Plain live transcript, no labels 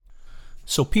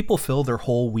So people fill their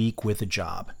whole week with a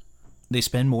job. They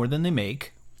spend more than they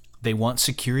make. They want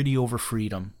security over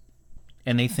freedom.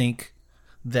 And they think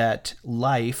that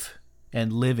life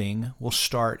and living will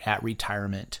start at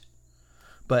retirement.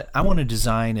 But I want to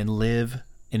design and live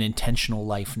an intentional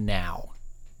life now.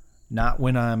 Not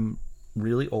when I'm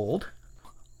really old.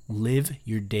 Live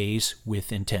your days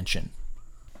with intention.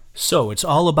 So it's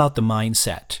all about the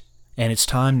mindset, and it's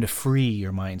time to free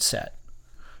your mindset.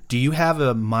 Do you have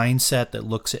a mindset that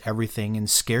looks at everything in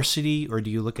scarcity, or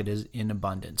do you look at it in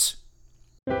abundance?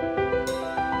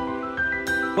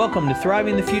 Welcome to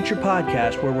Thriving the Future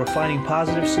podcast, where we're finding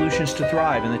positive solutions to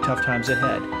thrive in the tough times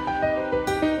ahead.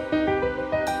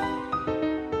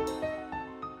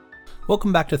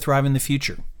 Welcome back to Thriving the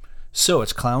Future. So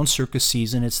it's clown circus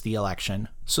season, it's the election.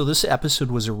 So this episode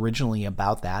was originally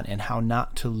about that and how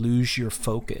not to lose your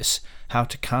focus, how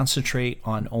to concentrate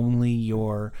on only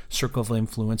your circle of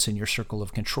influence and your circle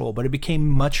of control. But it became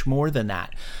much more than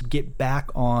that. Get back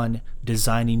on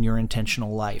designing your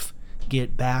intentional life.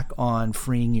 Get back on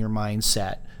freeing your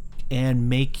mindset and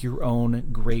make your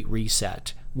own great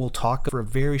reset. We'll talk for a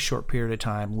very short period of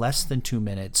time, less than 2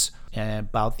 minutes,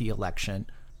 about the election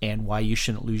and why you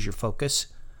shouldn't lose your focus.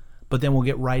 But then we'll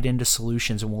get right into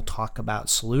solutions, and we'll talk about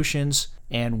solutions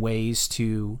and ways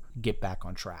to get back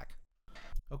on track.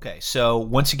 Okay, so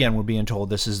once again, we're being told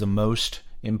this is the most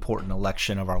important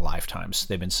election of our lifetimes.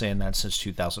 They've been saying that since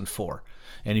 2004.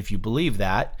 And if you believe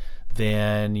that,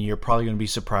 then you're probably going to be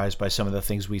surprised by some of the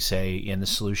things we say in the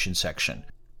solution section.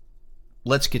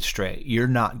 Let's get straight. You're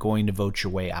not going to vote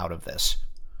your way out of this.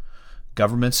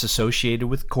 Government's associated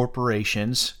with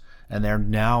corporations, and they're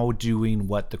now doing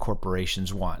what the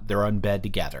corporations want. They're in bed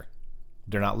together.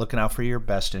 They're not looking out for your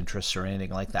best interests or anything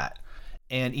like that.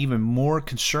 And even more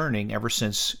concerning, ever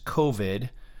since COVID,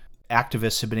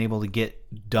 activists have been able to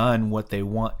get done what they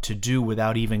want to do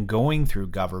without even going through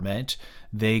government.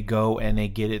 They go and they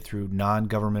get it through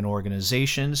non-government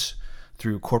organizations,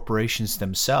 through corporations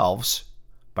themselves,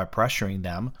 by pressuring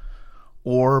them,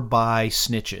 or by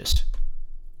snitches,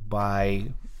 by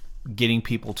getting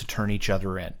people to turn each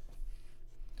other in.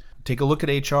 Take a look at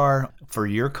HR for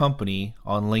your company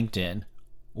on LinkedIn,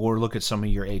 or look at some of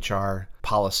your HR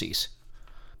policies.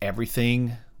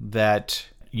 Everything that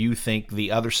you think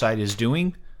the other side is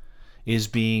doing is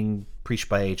being preached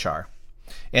by HR.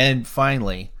 And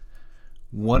finally,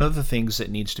 one of the things that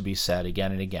needs to be said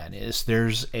again and again is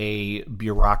there's a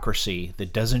bureaucracy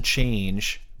that doesn't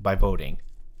change by voting.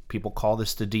 People call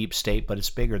this the deep state, but it's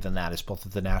bigger than that. It's both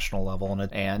at the national level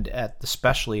and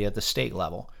especially at the state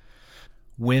level.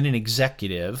 When an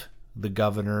executive, the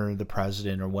governor, the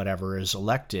president, or whatever is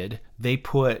elected, they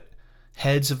put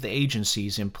heads of the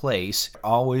agencies in place,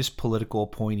 always political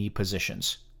appointee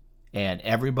positions. And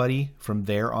everybody from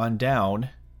there on down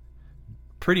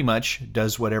pretty much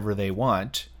does whatever they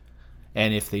want.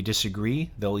 And if they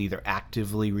disagree, they'll either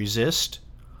actively resist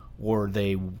or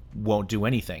they won't do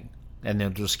anything. And they'll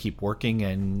just keep working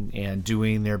and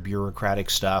doing their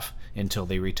bureaucratic stuff until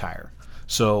they retire.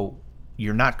 So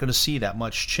you're not going to see that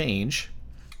much change.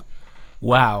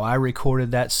 Wow, I recorded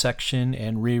that section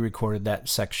and re-recorded that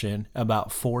section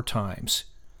about 4 times.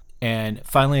 And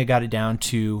finally I got it down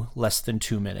to less than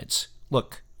 2 minutes.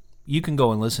 Look, you can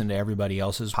go and listen to everybody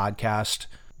else's podcast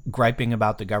griping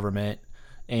about the government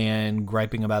and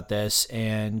griping about this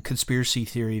and conspiracy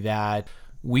theory that.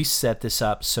 We set this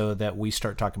up so that we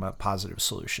start talking about positive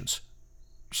solutions.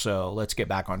 So let's get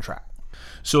back on track.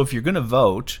 So if you're going to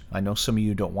vote, I know some of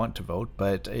you don't want to vote,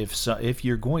 but if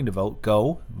you're going to vote,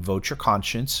 go vote your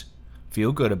conscience,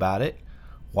 feel good about it,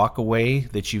 walk away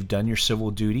that you've done your civil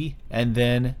duty, and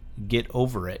then get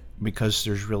over it because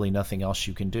there's really nothing else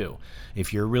you can do.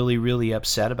 If you're really, really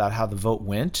upset about how the vote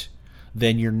went,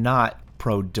 then you're not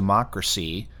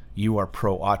pro-democracy, you are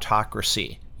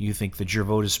pro-autocracy. You think that your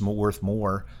vote is worth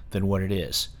more than what it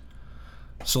is.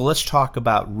 So let's talk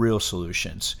about real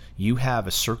solutions. You have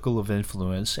a circle of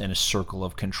influence and a circle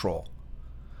of control.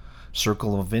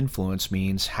 Circle of influence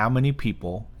means how many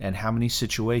people and how many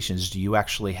situations do you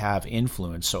actually have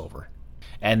influence over.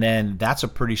 And then that's a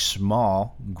pretty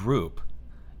small group.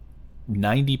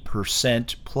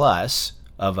 90% plus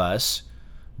of us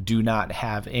do not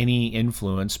have any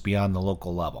influence beyond the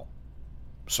local level.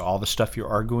 So all the stuff you're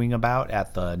arguing about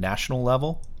at the national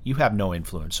level, you have no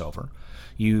influence over.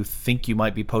 You think you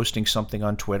might be posting something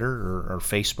on Twitter or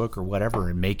Facebook or whatever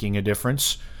and making a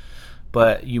difference,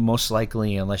 but you most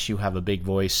likely, unless you have a big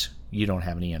voice, you don't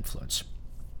have any influence.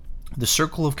 The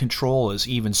circle of control is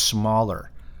even smaller.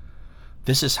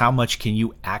 This is how much can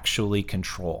you actually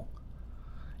control.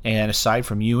 And aside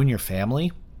from you and your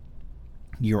family,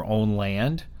 your own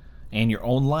land, and your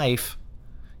own life,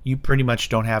 you pretty much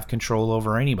don't have control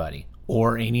over anybody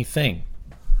or anything.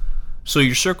 So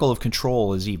your circle of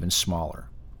control is even smaller.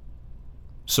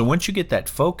 So once you get that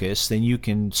focus, then you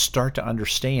can start to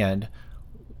understand,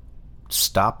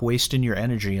 stop wasting your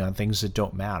energy on things that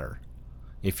don't matter.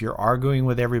 If you're arguing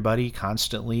with everybody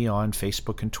constantly on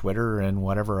Facebook and Twitter and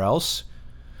whatever else,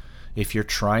 if you're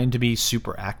trying to be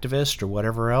super activist or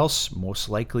whatever else, most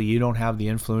likely you don't have the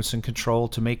influence and control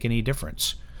to make any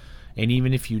difference. And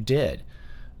even if you did,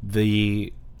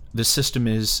 the system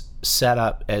is set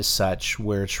up as such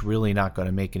where it's really not going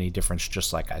to make any difference,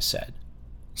 just like I said.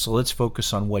 So let's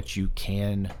focus on what you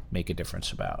can make a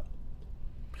difference about.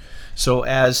 So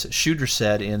as Shooter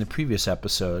said in the previous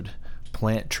episode,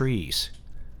 plant trees,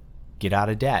 get out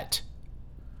of debt,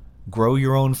 grow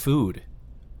your own food,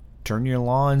 turn your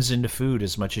lawns into food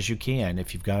as much as you can.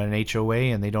 If you've got an HOA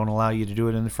and they don't allow you to do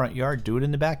it in the front yard, do it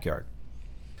in the backyard.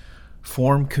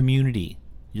 Form community.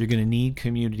 You're going to need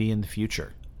community in the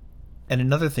future. And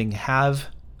another thing, have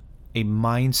a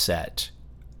mindset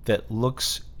that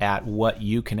looks at what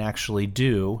you can actually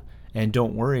do and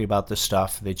don't worry about the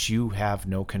stuff that you have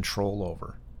no control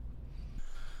over.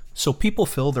 So people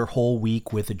fill their whole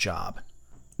week with a job.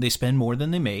 They spend more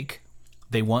than they make.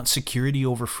 They want security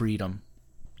over freedom.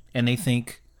 And they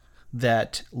think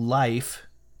that life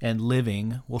and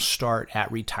living will start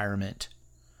at retirement.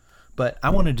 But I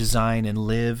want to design and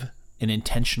live an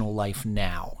intentional life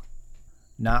now.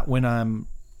 Not when I'm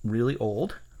really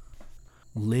old.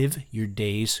 Live your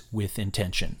days with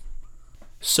intention.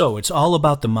 So it's all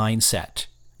about the mindset,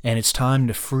 and it's time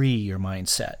to free your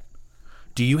mindset.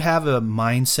 Do you have a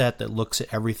mindset that looks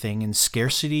at everything in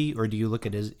scarcity, or do you look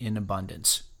at it in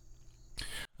abundance?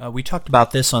 We talked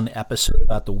about this on the episode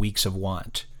about the weeks of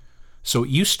want. So it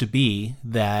used to be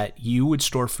that you would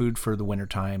store food for the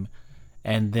wintertime,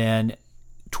 and then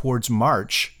towards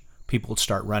March, people would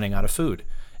start running out of food.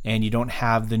 And you don't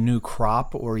have the new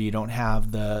crop, or you don't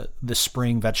have the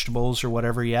spring vegetables or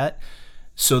whatever yet.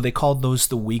 So they called those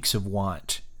the weeks of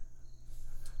want.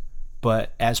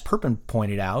 But as Perpin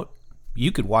pointed out,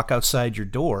 you could walk outside your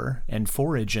door and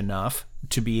forage enough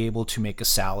to be able to make a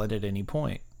salad at any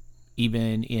point,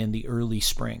 even in the early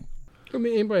spring. I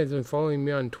mean, anybody that's been following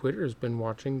me on Twitter has been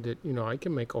watching that, I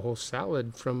can make a whole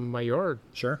salad from my yard.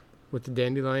 Sure. With the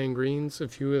dandelion greens, a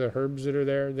few of the herbs that are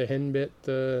there, the henbit,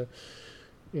 the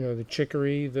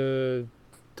chicory, the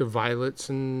violets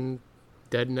and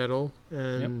dead nettle,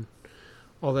 and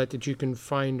all that you can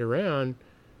find around.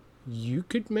 You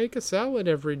could make a salad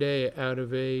every day out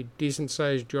of a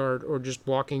decent-sized yard, or just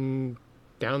walking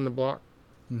down the block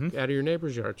out of your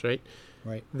neighbor's yards, right?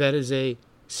 Right. That is a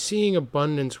seeing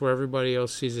abundance where everybody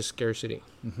else sees a scarcity.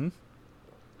 Mm-hmm.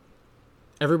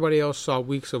 Everybody else saw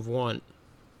weeks of want.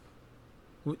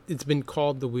 It's been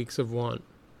called the weeks of want.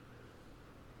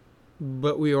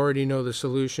 But we already know the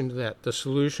solution to that. The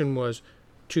solution was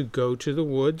to go to the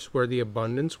woods where the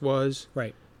abundance was,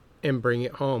 right, and bring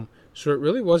it home. So it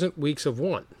really wasn't weeks of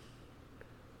want.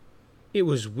 It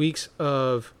was weeks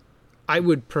of, I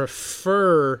would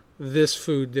prefer this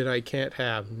food that I can't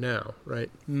have now, right?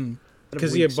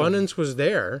 Because the abundance was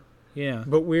there. Yeah.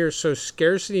 But we are so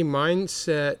scarcity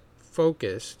mindset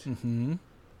focused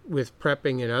with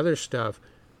prepping and other stuff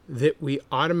that we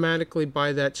automatically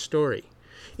buy that story.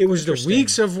 It was the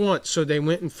weeks of want, so they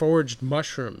went and foraged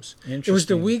mushrooms. It was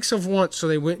the weeks of want, so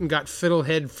they went and got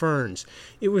fiddlehead ferns.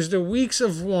 It was the weeks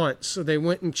of want, so they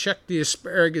went and checked the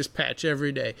asparagus patch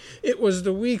every day. It was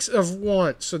the weeks of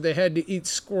want, so they had to eat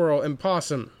squirrel and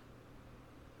possum.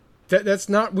 That's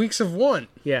not weeks of want.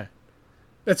 Yeah.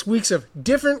 That's weeks of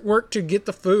different work to get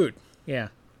the food. Yeah.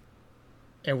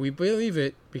 And we believe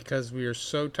it because we are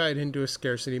so tied into a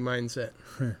scarcity mindset.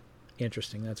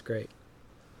 Interesting. That's great.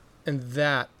 And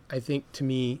that, I think, to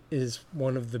me, is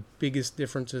one of the biggest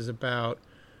differences about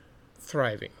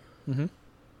thriving.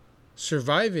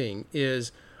 Surviving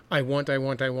is, I want, I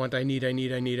need,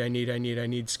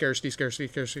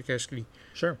 scarcity.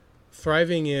 Sure.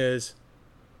 Thriving is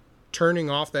turning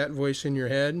off that voice in your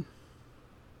head,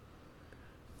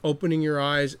 opening your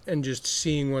eyes, and just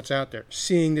seeing what's out there.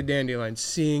 Seeing the dandelions,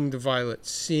 seeing the violets,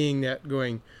 seeing that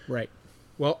going, right,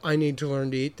 well, I need to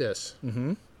learn to eat this.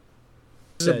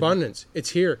 It's abundance. It's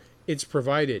here. It's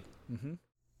provided.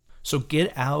 So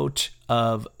get out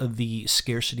of the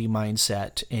scarcity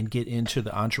mindset and get into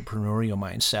the entrepreneurial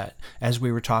mindset. As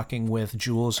we were talking with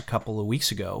Jules a couple of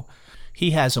weeks ago,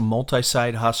 he has a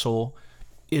multi-side hustle,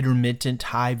 intermittent,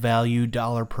 high-value,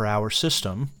 dollar-per-hour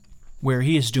system where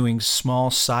he is doing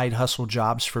small side hustle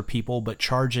jobs for people but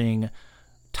charging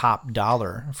top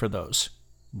dollar for those.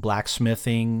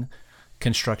 Blacksmithing,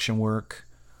 construction work,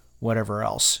 whatever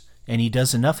else. And he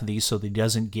does enough of these so that he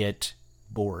doesn't get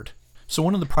bored. So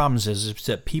one of the problems is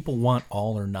that people want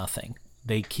all or nothing.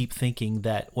 They keep thinking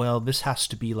that, well, this has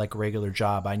to be like a regular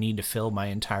job. I need to fill my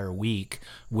entire week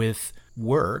with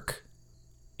work.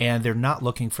 And they're not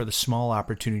looking for the small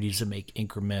opportunities to make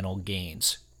incremental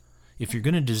gains. If you're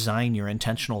going to design your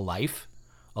intentional life,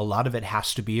 a lot of it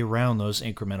has to be around those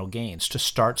incremental gains, to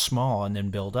start small and then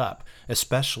build up,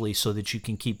 especially so that you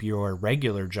can keep your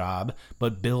regular job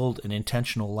but build an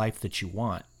intentional life that you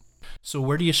want. So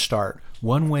where do you start?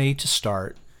 One way to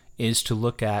start is to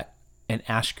look at and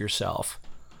ask yourself,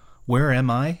 where am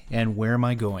I and where am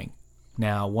I going?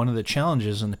 Now, one of the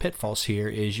challenges and the pitfalls here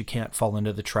is you can't fall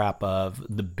into the trap of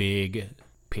the big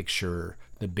picture,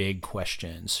 the big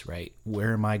questions, right?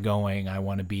 Where am I going? I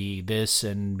want to be this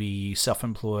and be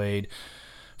self-employed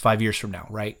 5 years from now,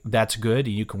 right? That's good,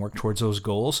 and you can work towards those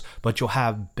goals, but you'll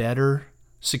have better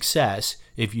success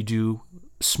if you do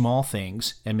small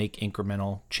things and make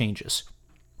incremental changes.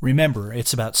 Remember,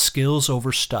 it's about skills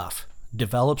over stuff.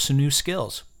 Develop some new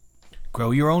skills.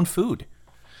 Grow your own food.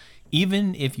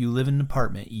 Even if you live in an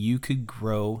apartment, you could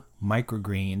grow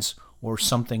microgreens or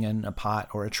something in a pot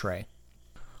or a tray.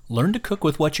 Learn to cook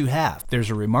with what you have. There's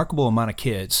a remarkable amount of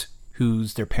kids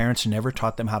whose their parents never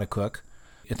taught them how to cook.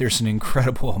 There's an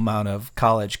incredible amount of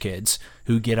college kids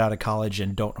who get out of college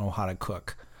and don't know how to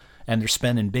cook. And they're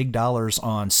spending big dollars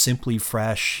on Simply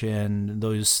Fresh and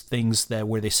those things that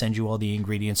where they send you all the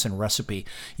ingredients and recipe.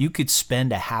 You could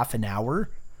spend a half an hour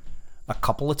a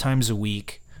couple of times a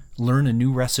week, learn a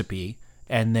new recipe,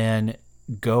 and then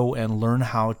go and learn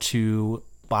how to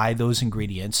buy those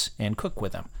ingredients and cook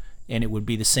with them. And it would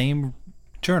be the same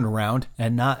turnaround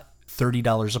and not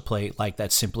 $30 a plate like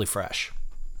that Simply Fresh.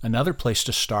 Another place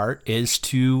to start is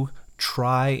to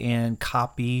try and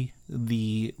copy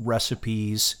the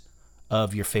recipes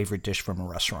of your favorite dish from a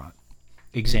restaurant.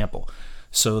 Example,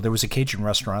 so there was a Cajun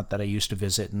restaurant that I used to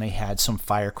visit, and they had some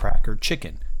firecracker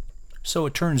chicken. So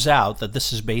it turns out that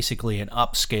this is basically an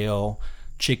upscale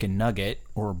chicken nugget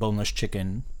or boneless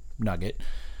chicken nugget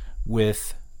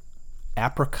with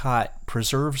apricot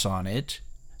preserves on it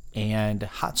and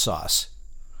hot sauce.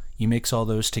 You mix all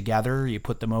those together, you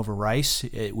put them over rice.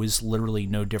 It was literally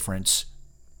no difference.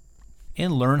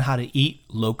 And learn how to eat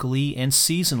locally and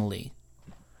seasonally.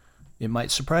 It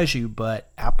might surprise you, but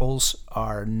apples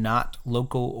are not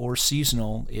local or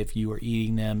seasonal if you are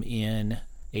eating them in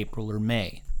April or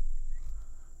May,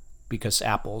 because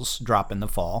apples drop in the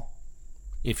fall.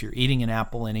 If you're eating an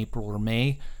apple in April or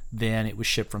May, then it was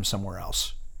shipped from somewhere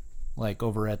else. Like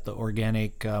over at the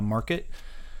organic market,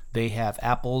 they have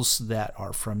apples that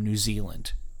are from New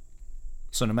Zealand.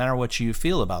 So no matter what you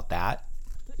feel about that,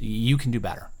 you can do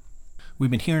better.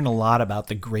 We've been hearing a lot about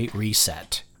the Great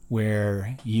Reset,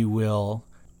 where you will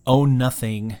own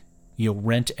nothing, you'll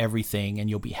rent everything, and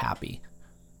you'll be happy.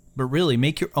 But really,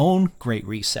 make your own Great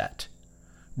Reset.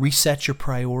 Reset your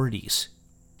priorities.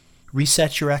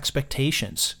 Reset your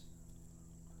expectations.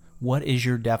 What is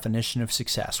your definition of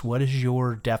success? What is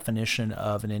your definition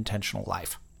of an intentional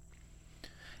life?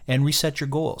 And reset your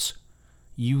goals.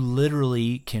 You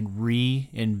literally can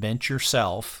reinvent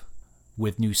yourself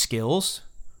with new skills,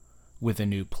 with a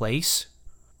new place.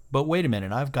 But wait a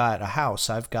minute, I've got a house,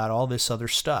 I've got all this other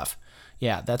stuff.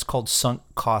 Yeah, that's called sunk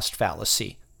cost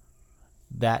fallacy.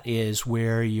 That is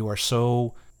where you are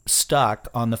so stuck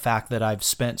on the fact that I've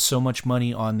spent so much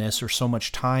money on this or so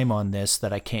much time on this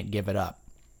that I can't give it up.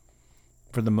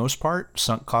 For the most part,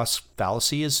 sunk cost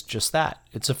fallacy is just that.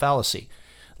 It's a fallacy.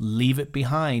 Leave it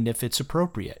behind if it's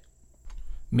appropriate.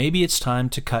 Maybe it's time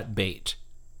to cut bait.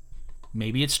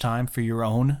 Maybe it's time for your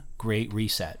own great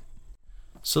reset.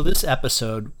 So this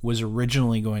episode was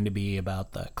originally going to be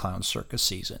about the clown circus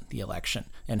season, the election,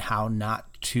 and how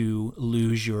not to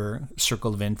lose your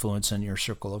circle of influence and your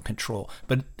circle of control.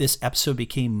 But this episode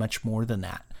became much more than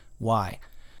that. Why?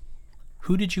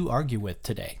 Who did you argue with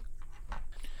today?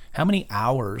 How many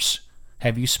hours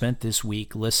have you spent this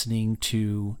week listening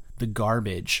to the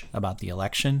garbage about the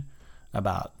election,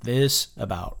 about this,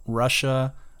 about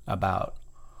Russia, about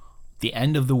the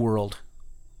end of the world?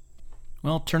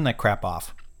 Well, turn that crap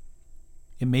off.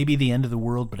 It may be the end of the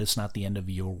world, but it's not the end of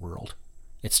your world.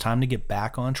 It's time to get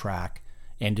back on track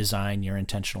and design your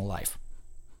intentional life.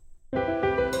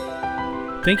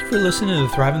 Thank you for listening to the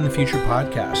Thrive in the Future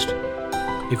podcast.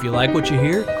 If you like what you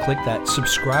hear, click that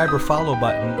subscribe or follow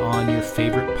button on your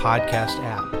favorite podcast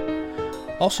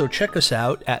app. Also, check us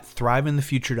out at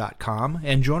thriveinthefuture.com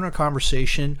and join our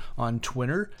conversation on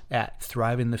Twitter at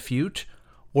thriveinthefute,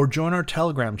 or join our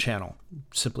Telegram channel.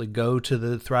 Simply go to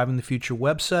the Thrive in the Future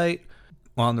website.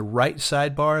 On the right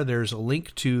sidebar, there's a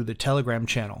link to the Telegram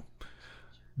channel.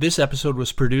 This episode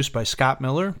was produced by Scott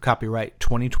Miller, copyright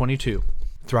 2022.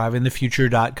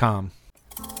 thriveinthefuture.com.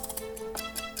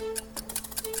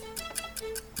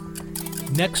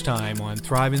 Next time on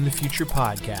Thrive in the Future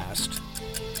podcast.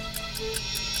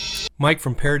 Mike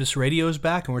from Paradis Radio is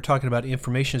back, and we're talking about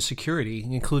information security,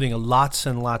 including lots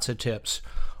and lots of tips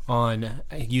on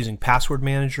using password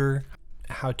manager,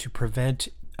 how to prevent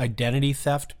identity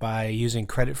theft by using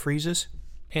credit freezes,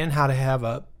 and how to have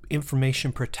a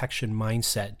information protection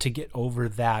mindset to get over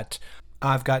that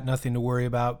I've got nothing to worry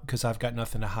about because I've got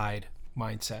nothing to hide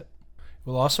mindset.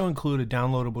 We'll also include a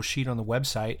downloadable sheet on the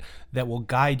website that will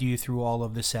guide you through all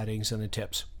of the settings and the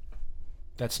tips.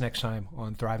 That's next time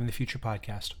on Thrive in the Future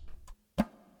podcast.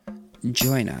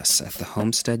 Join us at the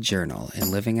Homestead Journal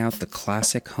in living out the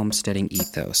classic homesteading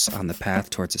ethos on the path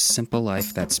towards a simple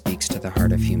life that speaks to the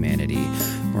heart of humanity.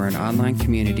 We're an online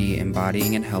community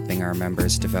embodying and helping our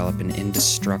members develop an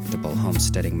indestructible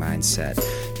homesteading mindset.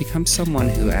 Become someone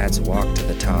who adds walk to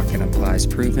the talk and applies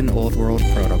proven old world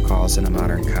protocols in a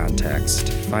modern context.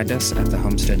 Find us at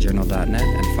thehomesteadjournal.net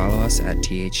and follow us at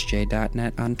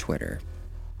thj.net on Twitter.